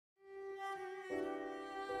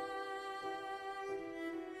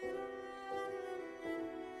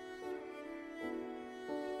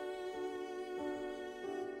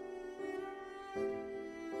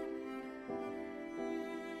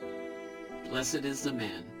Blessed is the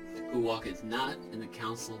man who walketh not in the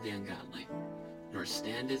counsel of the ungodly, nor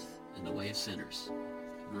standeth in the way of sinners,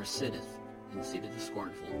 nor sitteth in the seat of the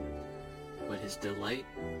scornful. But his delight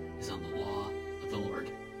is on the law of the Lord,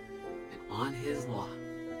 and on his law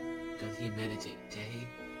doth he meditate day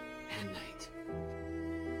and night.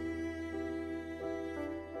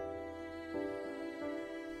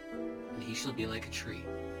 And he shall be like a tree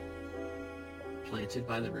planted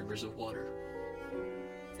by the rivers of water,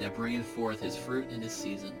 that bringeth forth his fruit in his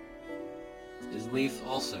season. His leaf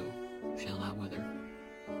also shall not wither,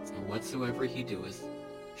 and whatsoever he doeth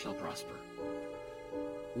shall prosper.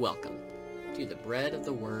 Welcome to the Bread of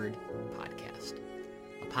the Word podcast,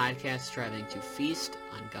 a podcast striving to feast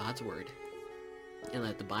on God's Word and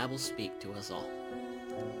let the Bible speak to us all.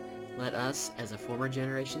 Let us, as a former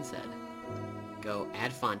generation said, go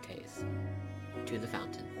ad fontes, to the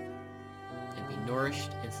fountain, and be nourished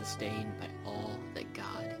and sustained by all that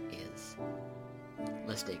God is.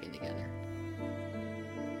 Let's dig in together.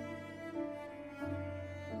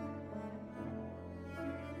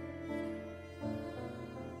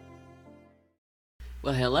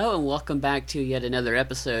 Well, hello, and welcome back to yet another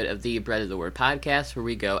episode of the Bread of the Word podcast, where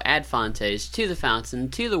we go ad fontes, to the fountain,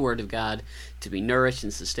 to the Word of God, to be nourished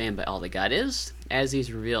and sustained by all that God is, as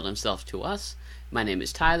He's revealed Himself to us. My name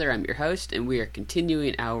is Tyler, I'm your host, and we are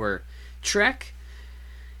continuing our trek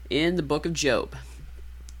in the book of Job.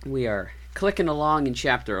 We are clicking along in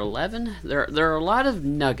chapter 11. There are a lot of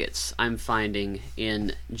nuggets I'm finding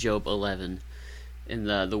in Job 11, in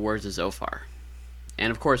the words of Zophar.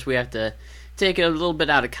 And of course, we have to take it a little bit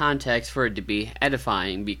out of context for it to be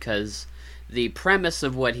edifying, because the premise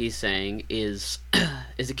of what he's saying is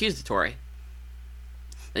accusatory.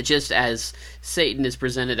 That just as Satan is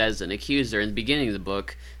presented as an accuser in the beginning of the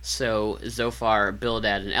book, so Zophar,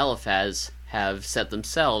 Bildad, and Eliphaz have set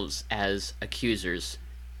themselves as accusers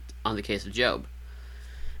on the case of Job.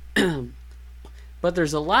 But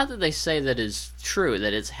there's a lot that they say that is true,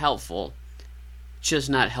 that it's helpful, just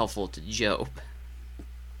not helpful to Job.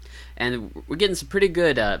 And we're getting some pretty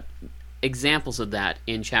good examples of that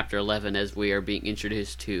in chapter 11 as we are being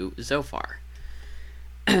introduced to Zophar.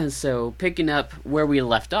 So, picking up where we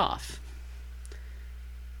left off,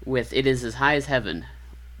 with "It is as high as heaven,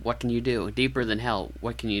 what can you do? Deeper than hell,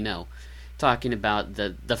 what can you know?" Talking about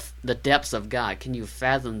the depths of God. Can you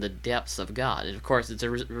fathom the depths of God? And of course, it's a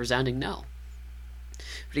resounding no.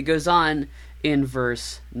 But he goes on in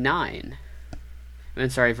verse 10.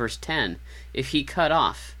 "If he cut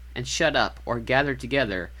off, and shut up, or gather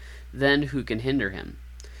together, then who can hinder him?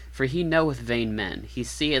 For he knoweth vain men, he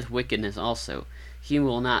seeth wickedness also.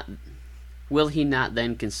 Will he not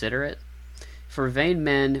then consider it? For vain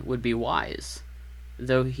men would be wise,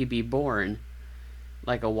 though he be born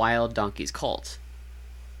like a wild donkey's colt."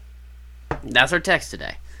 That's our text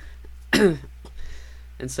today.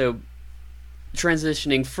 And so,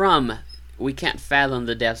 transitioning from we can't fathom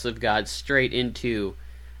the depths of God straight into,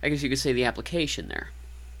 I guess you could say, the application there.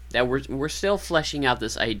 That we're still fleshing out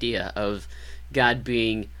this idea of God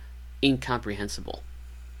being incomprehensible.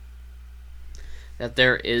 That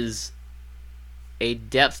there is a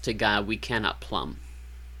depth to God we cannot plumb.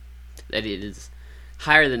 That it is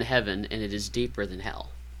higher than heaven and it is deeper than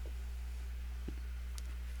hell.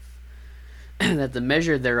 That the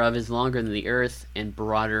measure thereof is longer than the earth and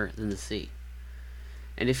broader than the sea.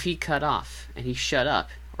 And if he cut off and he shut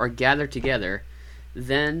up or gather together,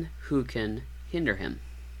 then who can hinder him?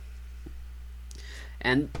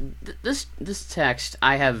 And this text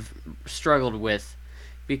I have struggled with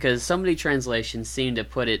because so many translations seem to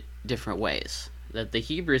put it different ways. That the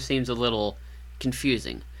Hebrew seems a little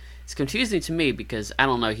confusing. It's confusing to me because I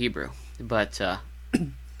don't know Hebrew. But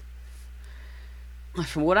from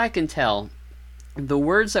what I can tell, the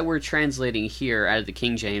words that we're translating here out of the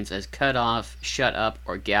King James as cut off, shut up,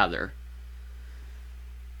 or gather.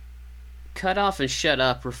 Cut off and shut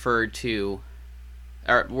up refer to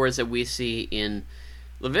are words that we see in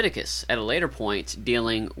Leviticus at a later point,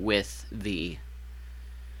 dealing with the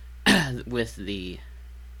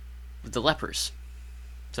lepers.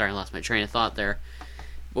 Sorry, I lost my train of thought there.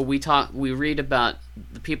 But we read about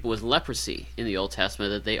the people with leprosy in the Old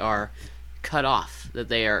Testament, that they are cut off, that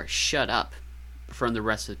they are shut up from the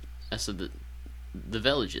rest of the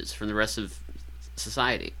villages, from the rest of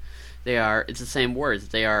society. It's the same words.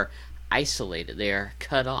 They are isolated. They are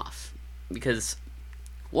cut off because,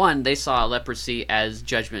 one, they saw leprosy as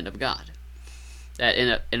judgment of God. That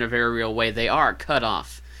in a very real way, they are cut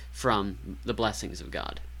off from the blessings of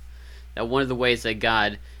God. That one of the ways that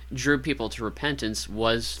God drew people to repentance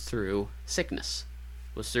was through sickness,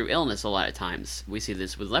 was through illness a lot of times. We see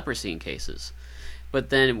this with leprosy in cases. But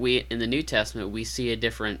then in the New Testament, we see a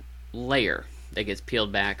different layer that gets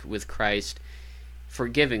peeled back with Christ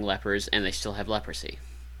forgiving lepers, and they still have leprosy.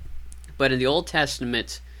 But in the Old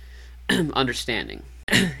Testament understanding,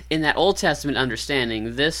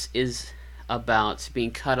 this is about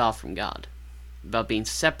being cut off from God, about being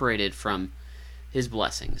separated from His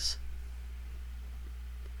blessings.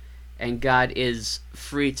 And God is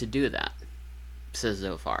free to do that, says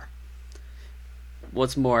Zophar.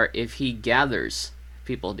 What's more, if He gathers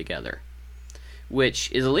people together,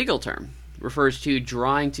 which is a legal term, refers to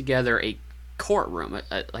drawing together a courtroom,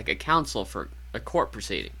 like a council for a court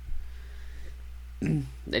proceeding,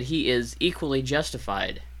 that He is equally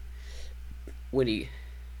justified when He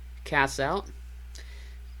casts out,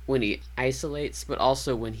 when He isolates, but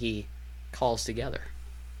also when He calls together.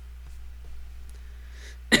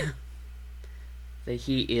 That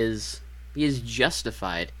He is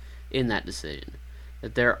justified in that decision.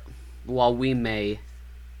 That while we may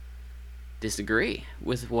disagree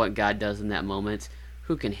with what God does in that moment,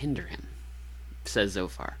 who can hinder Him? Says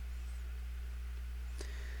Zophar.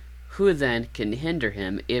 Who then can hinder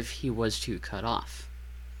Him if He was to cut off?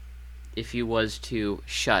 If He was to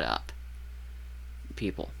shut up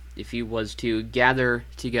people? If He was to gather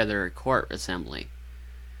together a court assembly?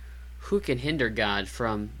 Who can hinder God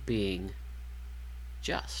from being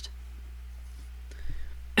just?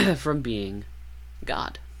 From being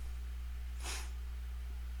God?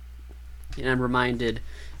 And I'm reminded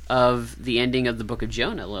of the ending of the book of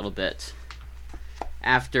Jonah a little bit.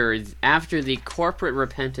 After the corporate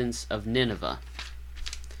repentance of Nineveh,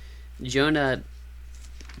 Jonah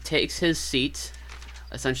takes his seat.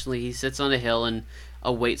 Essentially, he sits on a hill and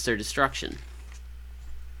awaits their destruction.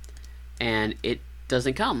 And it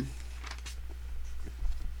doesn't come.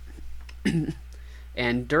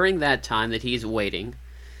 And during that time that he's waiting,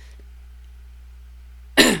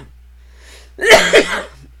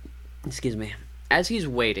 excuse me, as he's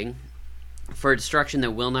waiting for a destruction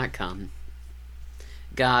that will not come,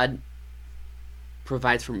 God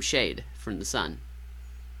provides for him shade from the sun.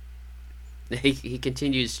 He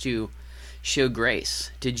continues to show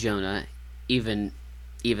grace to Jonah even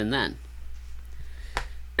then.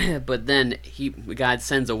 But then God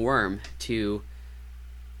sends a worm to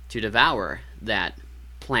devour that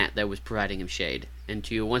plant that was providing him shade, and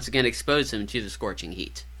to once again expose him to the scorching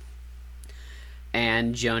heat.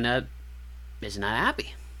 And Jonah is not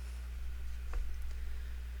happy.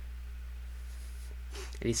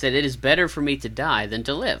 And he said, "It is better for me to die than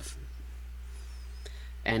to live."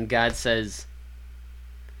 And God says,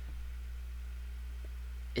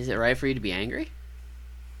 "Is it right for you to be angry?"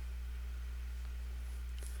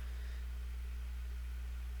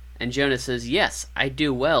 And Jonah says, "Yes, I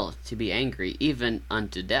do well to be angry, even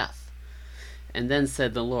unto death." And then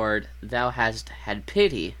said the Lord, "Thou hast had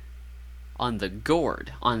pity on the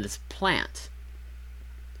gourd, on this plant,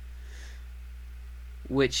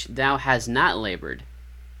 which thou hast not labored,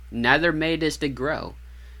 neither madest it grow,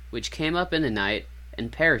 which came up in the night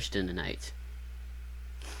and perished in the night."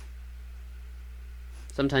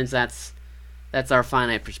 Sometimes that's our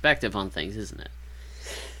finite perspective on things, isn't it?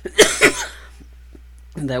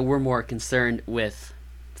 That we're more concerned with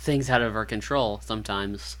things out of our control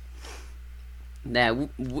sometimes that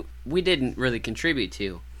we didn't really contribute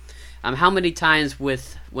to. How many times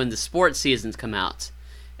when the sports seasons come out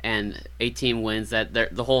and a team wins, that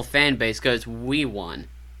the whole fan base goes, "We won."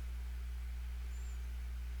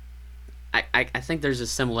 I think there's a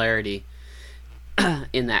similarity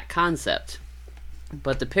in that concept.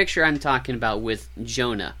 But the picture I'm talking about with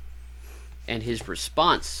Jonah and his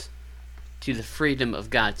response to the freedom of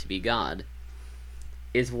God to be God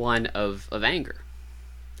is one of anger.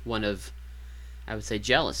 One of, I would say,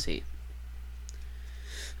 jealousy.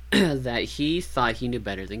 That he thought he knew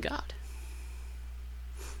better than God.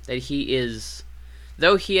 That he is,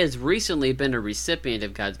 though he has recently been a recipient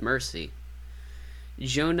of God's mercy,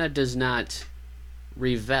 Jonah does not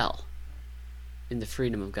revel in the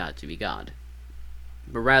freedom of God to be God.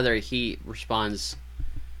 But rather, he responds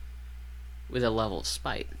with a level of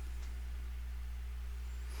spite.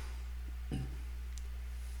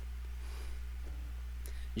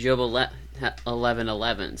 Job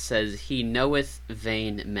 11:11 says, "He knoweth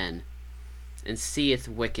vain men, and seeth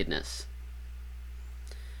wickedness.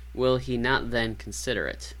 Will he not then consider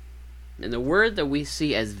it?" And the word that we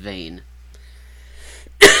see as vain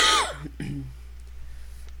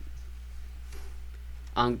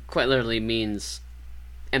quite literally means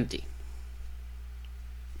empty.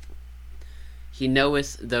 He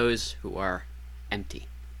knoweth those who are empty,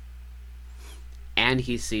 and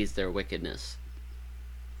he sees their wickedness.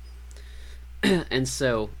 And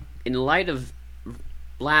so, in light of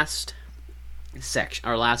our last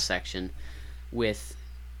section, with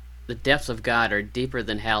the depths of God are deeper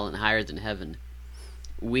than hell and higher than heaven,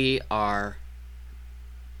 we are,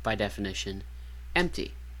 by definition,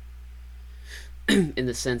 empty. In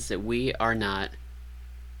the sense that we are not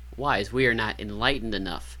wise. We are not enlightened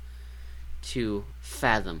enough to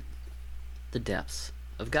fathom the depths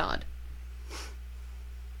of God.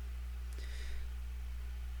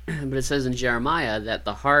 But it says in Jeremiah that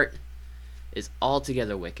the heart is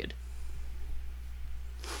altogether wicked.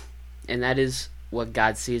 And that is what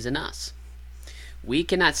God sees in us. We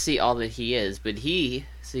cannot see all that He is, but He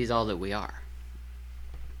sees all that we are.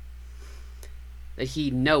 That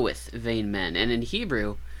He knoweth vain men. And in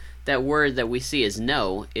Hebrew, that word that we see as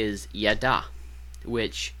know is yada,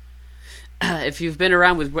 which, if you've been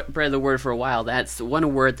around with Bread of the Word for a while, that's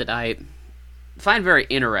one word that I find very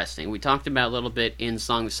interesting. We talked about a little bit in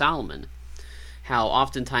Song of Solomon, how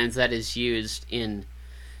oftentimes that is used in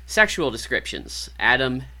sexual descriptions.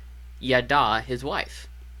 Adam yada his wife.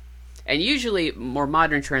 And usually more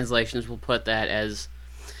modern translations will put that as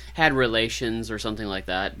had relations or something like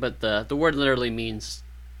that, but the word literally means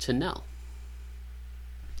to know.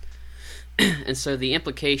 And so the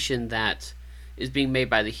implication that is being made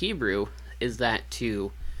by the Hebrew is that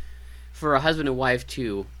for a husband and wife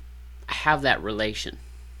to have that relation,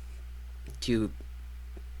 to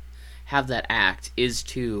have that act, is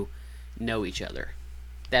to know each other.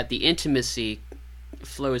 That the intimacy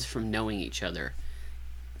flows from knowing each other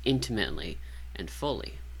intimately and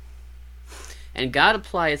fully. And God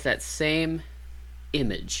applies that same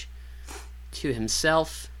image to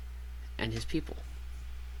Himself and His people.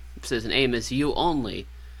 It says in Amos, "You only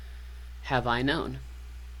have I known."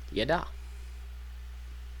 Yada.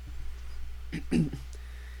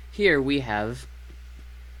 Here we have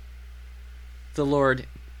the Lord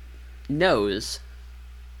knows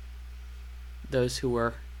those who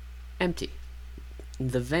are empty,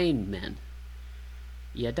 the vain men.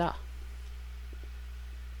 Yada.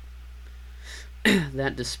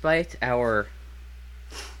 That despite our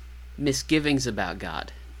misgivings about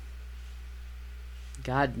God,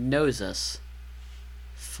 God knows us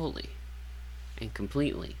fully and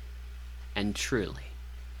completely and truly.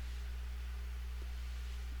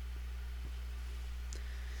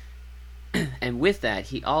 And with that,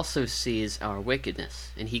 He also sees our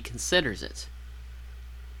wickedness, and He considers it.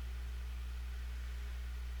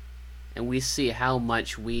 And we see how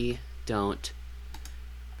much we don't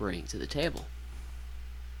bring to the table.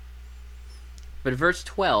 But verse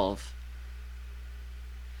 12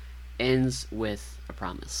 ends with a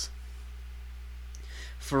promise.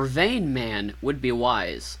 "For vain man would be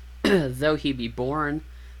wise, though he be born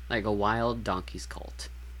like a wild donkey's colt."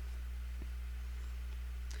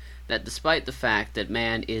 That despite the fact that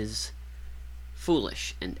man is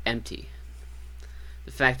foolish and empty,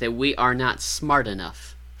 the fact that we are not smart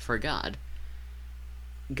enough for God,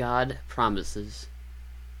 God promises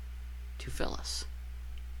to fill us,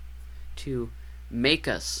 to make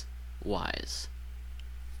us wise.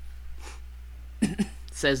 It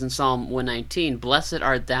says in Psalm 119, "Blessed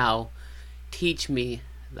art thou, teach me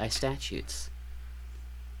thy statutes."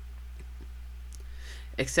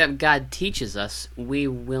 Except God teaches us, we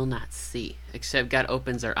will not see. Except God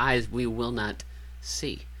opens our eyes, we will not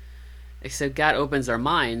see. Except God opens our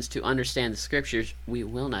minds to understand the Scriptures, we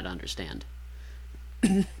will not understand.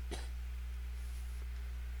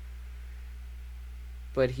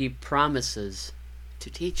 But He promises to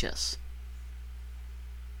teach us.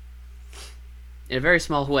 In a very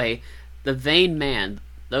small way, the vain man,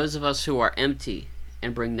 those of us who are empty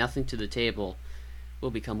and bring nothing to the table,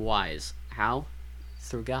 will become wise. How?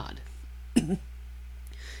 Through God.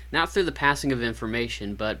 Not through the passing of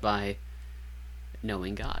information, but by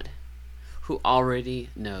knowing God, who already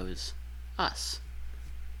knows us.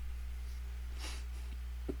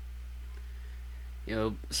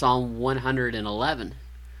 Psalm 111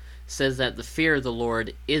 says that the fear of the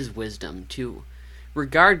Lord is wisdom, to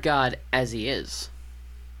regard God as He is,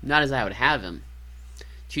 not as I would have Him,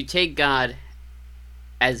 to take God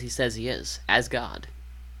as He says He is, as God,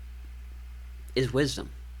 is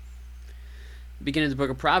wisdom. The beginning of the book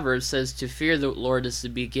of Proverbs says to fear the Lord is the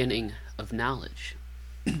beginning of knowledge.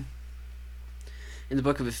 In the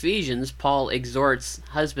book of Ephesians, Paul exhorts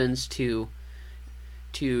husbands to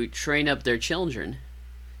train up their children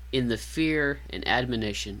in the fear and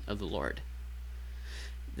admonition of the Lord.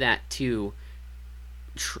 That to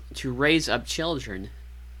raise up children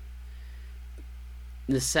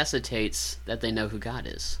necessitates that they know who God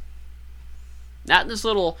is. Not in this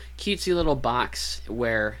little cutesy little box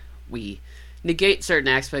where we negate certain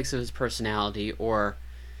aspects of His personality or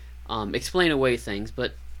explain away things,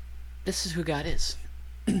 but this is who God is.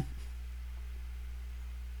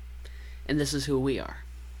 And this is who we are.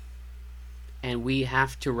 And we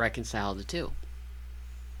have to reconcile the two.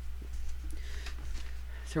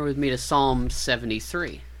 Turn with me to Psalm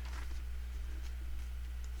 73.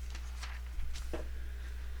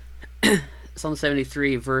 Psalm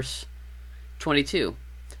 73, verse 22.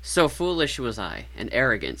 So foolish was I, and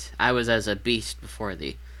arrogant. I was as a beast before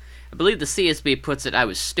thee. I believe the CSB puts it, I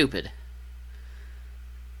was stupid.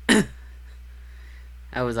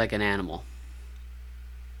 I was like an animal.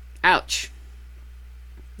 Ouch.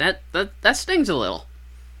 That stings a little.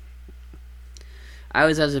 I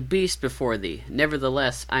was as a beast before thee.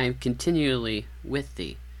 Nevertheless, I am continually with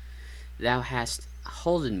thee. Thou hast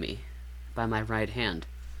holden me by my right hand.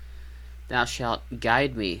 Thou shalt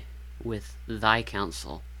guide me with thy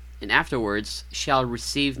counsel, and afterwards shalt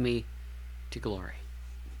receive me to glory.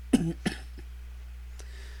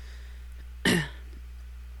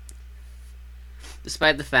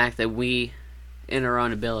 Despite the fact that we, in our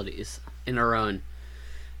own abilities, in our own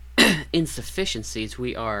insufficiencies,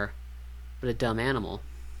 we are but a dumb animal,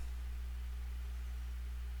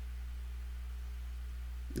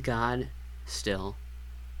 God still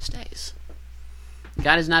stays.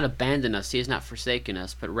 God has not abandoned us. He has not forsaken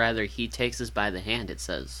us, but rather He takes us by the hand, it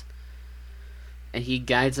says. And He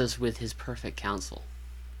guides us with His perfect counsel.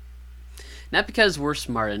 Not because we're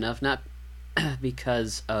smart enough, not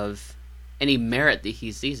because of any merit that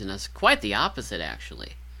He sees in us. Quite the opposite,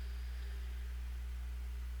 actually.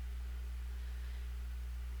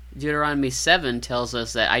 Deuteronomy 7 tells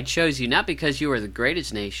us that I chose you not because you are the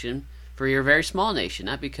greatest nation, for you're a very small nation,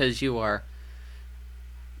 not because you are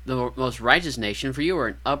the most righteous nation, for you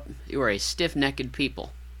are a stiff-necked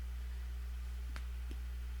people.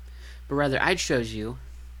 But rather, I chose you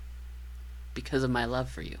because of my love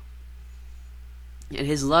for you. And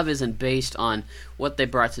His love isn't based on what they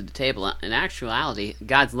brought to the table. In actuality,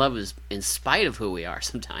 God's love is in spite of who we are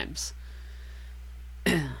sometimes.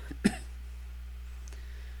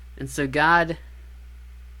 And so God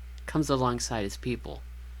comes alongside His people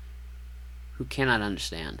who cannot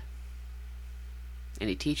understand. And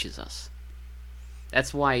He teaches us.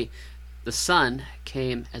 That's why the Son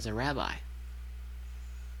came as a rabbi.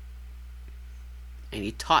 And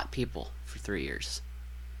He taught people for 3 years.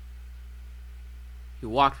 He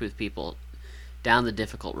walked with people down the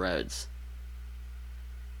difficult roads.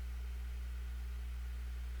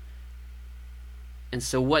 And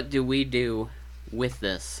so what do we do with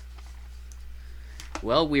this?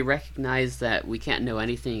 Well, we recognize that we can't know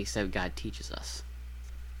anything except God teaches us.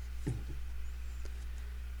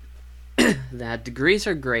 That degrees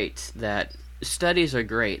are great, that studies are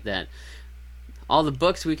great, that all the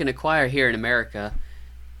books we can acquire here in America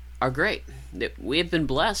are great. That we have been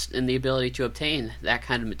blessed in the ability to obtain that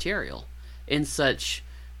kind of material in such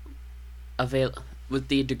with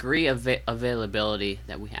the degree of availability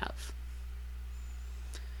that we have.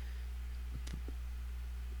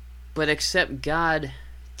 But except God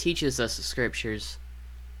teaches us the Scriptures,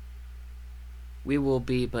 we will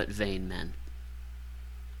be but vain men.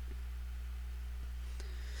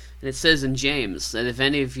 And it says in James that if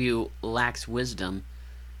any of you lacks wisdom,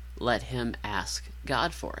 let him ask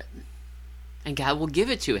God for it. And God will give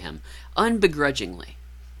it to him, unbegrudgingly.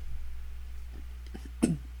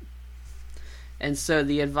 And so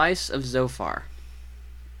the advice of Zophar,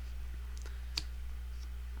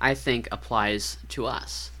 I think, applies to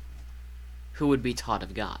us, who would be taught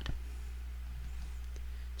of God.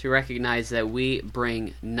 To recognize that we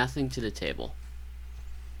bring nothing to the table.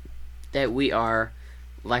 That we are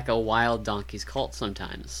like a wild donkey's colt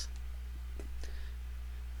sometimes.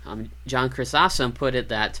 John Chrysostom put it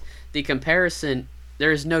that the comparison,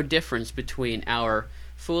 there is no difference between our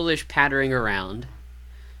foolish pattering around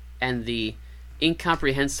and the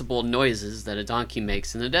incomprehensible noises that a donkey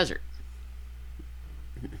makes in the desert.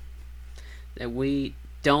 That we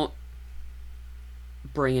don't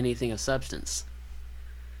bring anything of substance.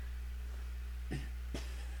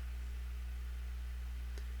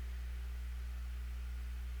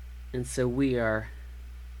 And so we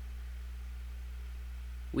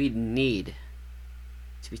need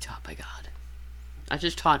to be taught by God. Not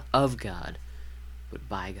just taught of God, but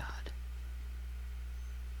by God.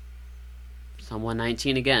 Psalm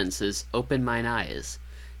 119 again says, "Open mine eyes,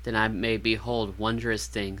 that I may behold wondrous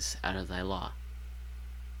things out of thy law.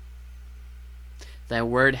 Thy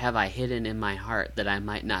word have I hidden in my heart, that I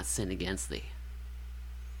might not sin against thee."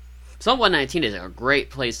 Psalm 119 is a great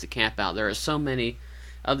place to camp out. There are so many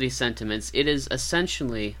of these sentiments. It is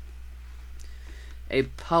essentially a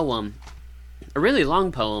poem, a really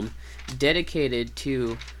long poem, dedicated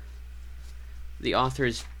to the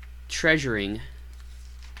author's treasuring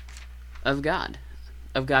of God,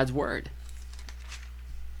 of God's Word.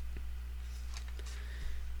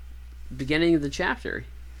 beginning of the chapter.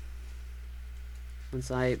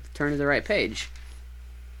 Once I turn to the right page.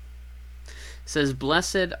 It says,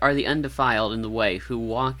 "Blessed are the undefiled in the way, who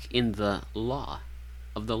walk in the law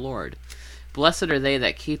of the Lord. Blessed are they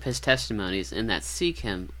that keep his testimonies, and that seek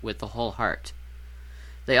him with the whole heart.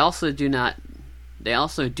 They also do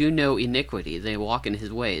no iniquity, they walk in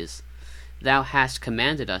his ways. Thou hast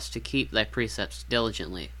commanded us to keep thy precepts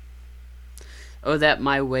diligently. Oh, that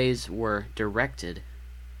my ways were directed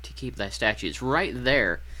to keep thy statutes." Right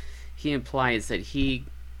there, he implies that he,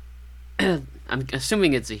 I'm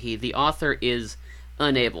assuming it's a he, the author is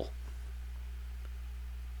unable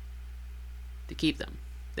to keep them.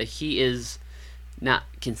 That he is not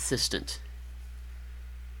consistent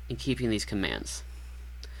in keeping these commands.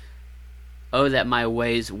 Oh, that my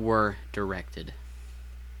ways were directed.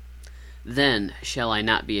 Then shall I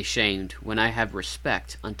not be ashamed, when I have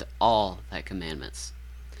respect unto all thy commandments.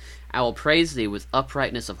 I will praise thee with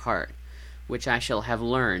uprightness of heart, which I shall have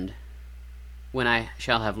learned, when I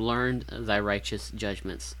shall have learned thy righteous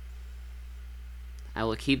judgments. I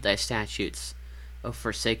will keep thy statutes, O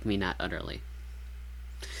forsake me not utterly.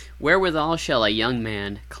 Wherewithal shall a young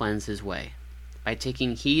man cleanse his way? By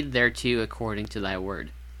taking heed thereto according to thy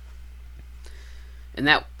word. And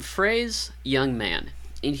that phrase, young man,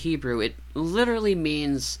 in Hebrew, it literally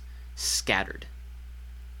means scattered.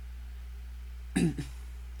 And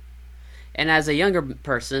as a younger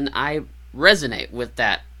person, I resonate with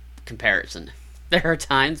that comparison. There are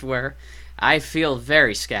times where I feel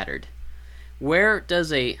very scattered. Where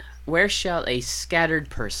shall a scattered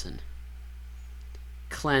person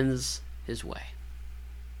cleanse his way?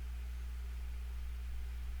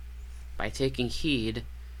 By taking heed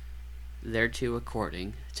thereto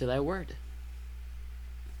according to thy word.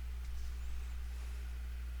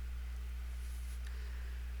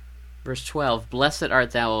 Verse 12, "Blessed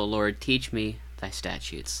art thou, O Lord, teach me thy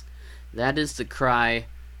statutes." That is the cry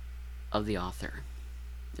of the author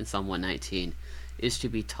in Psalm 119, is to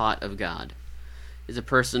be taught of God. Is a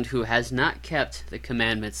person who has not kept the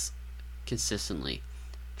commandments consistently,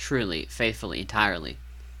 truly, faithfully, entirely,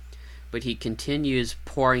 but he continues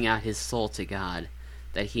pouring out his soul to God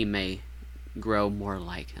that he may grow more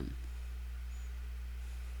like him.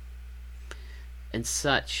 And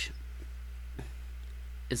such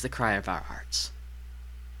is the cry of our hearts,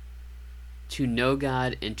 to know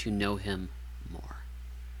God and to know him more.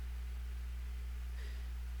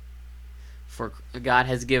 For God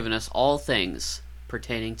has given us all things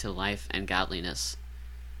pertaining to life and godliness.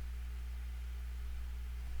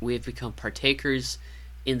 We have become partakers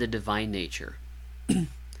in the divine nature,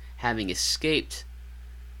 having escaped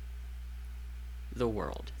the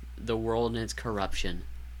world and its corruption.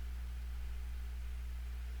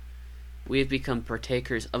 We have become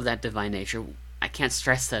partakers of that divine nature. I can't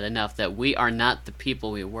stress that enough, that we are not the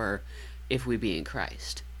people we were if we be in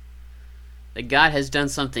Christ. That God has done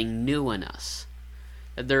something new in us.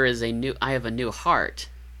 That I have a new heart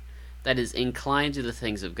that is inclined to the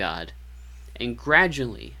things of God. And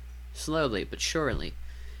gradually, slowly but surely,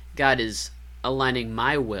 God is aligning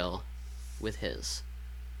my will with his.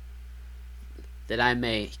 That I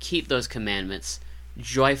may keep those commandments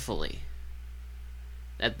joyfully.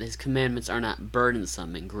 That his commandments are not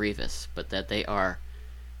burdensome and grievous, but that they are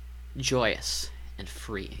joyous and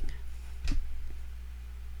freeing.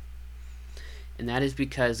 And that is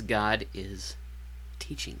because God is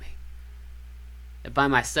teaching me. That by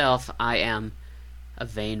myself, I am a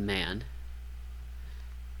vain man,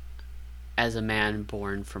 as a man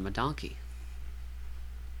born from a donkey.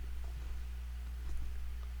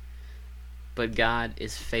 But God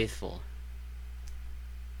is faithful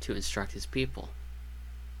to instruct his people,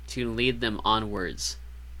 to lead them onwards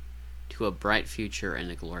to a bright future and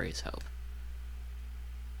a glorious hope.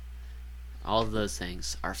 All of those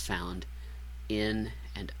things are found in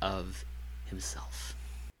and of himself.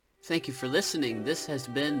 Thank you for listening. This has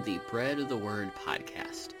been the Bread of the Word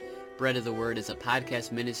podcast. Bread of the Word is a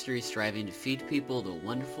podcast ministry striving to feed people the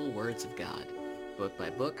wonderful words of God, book by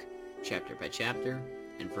book, chapter by chapter,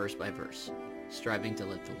 and verse by verse, striving to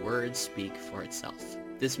let the Word speak for itself.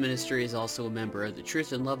 This ministry is also a member of the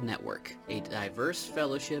Truth and Love Network, a diverse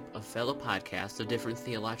fellowship of fellow podcasts of different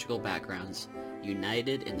theological backgrounds,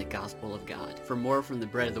 united in the gospel of God. For more from the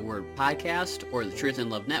Bread of the Word podcast or the Truth and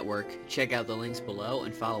Love Network, check out the links below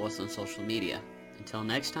and follow us on social media. Until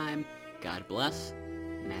next time, God bless.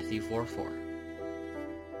 Matthew 4:4.